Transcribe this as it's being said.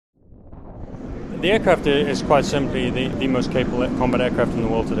The aircraft is quite simply the most capable combat aircraft in the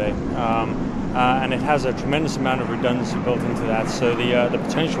world today. And it has a tremendous amount of redundancy built into that, so the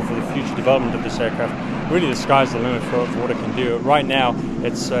potential for the future development of this aircraft, really the sky's the limit for what it can do. Right now,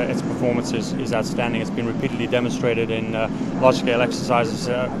 its performance is outstanding. It's been repeatedly demonstrated in large-scale exercises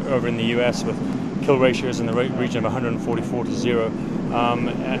over in the US with kill ratios in the region of 144 to 0.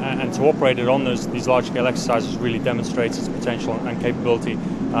 And to operate it on these large-scale exercises really demonstrates its potential and capability,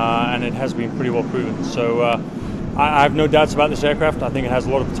 and it has been pretty well proven. So I have no doubts about this aircraft. I think it has a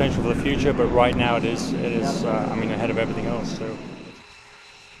lot of potential for the future, but right now it is ahead of everything else. So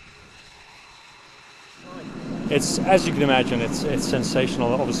it's, as you can imagine, it's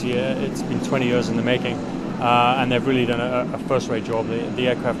sensational. Obviously, it's been 20 years in the making, and they've really done a first-rate job. The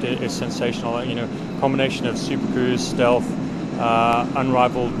aircraft is sensational. Combination of super cruise, stealth,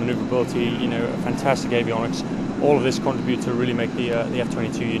 unrivaled maneuverability, fantastic avionics. All of this contribute to really make the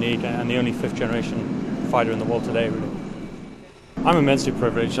F-22 unique and the only fifth-generation fighter in the world today, really. I'm immensely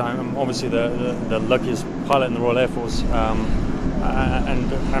privileged. I'm obviously the luckiest pilot in the Royal Air Force,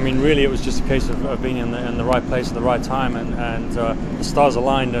 and I mean, really, it was just a case of being in the right place at the right time, and the stars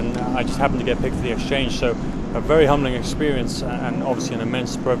aligned, and I just happened to get picked for the exchange. So, a very humbling experience, and obviously an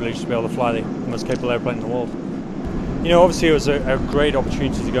immense privilege to be able to fly the most capable airplane in the world. Obviously it was a great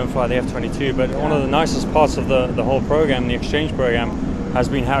opportunity to go and fly the F-22, but one of the nicest parts of the whole program, the exchange program, has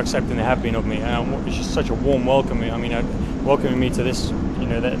been how accepting they have been of me. It's just such a warm welcome. I mean, welcoming me to this,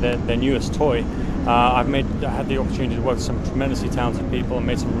 their newest toy. I had the opportunity to work with some tremendously talented people and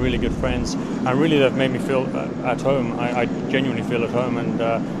made some really good friends, and really they've made me feel at home. I genuinely feel at home and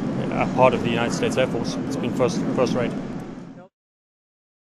a part of the United States Air Force. It's been first rate.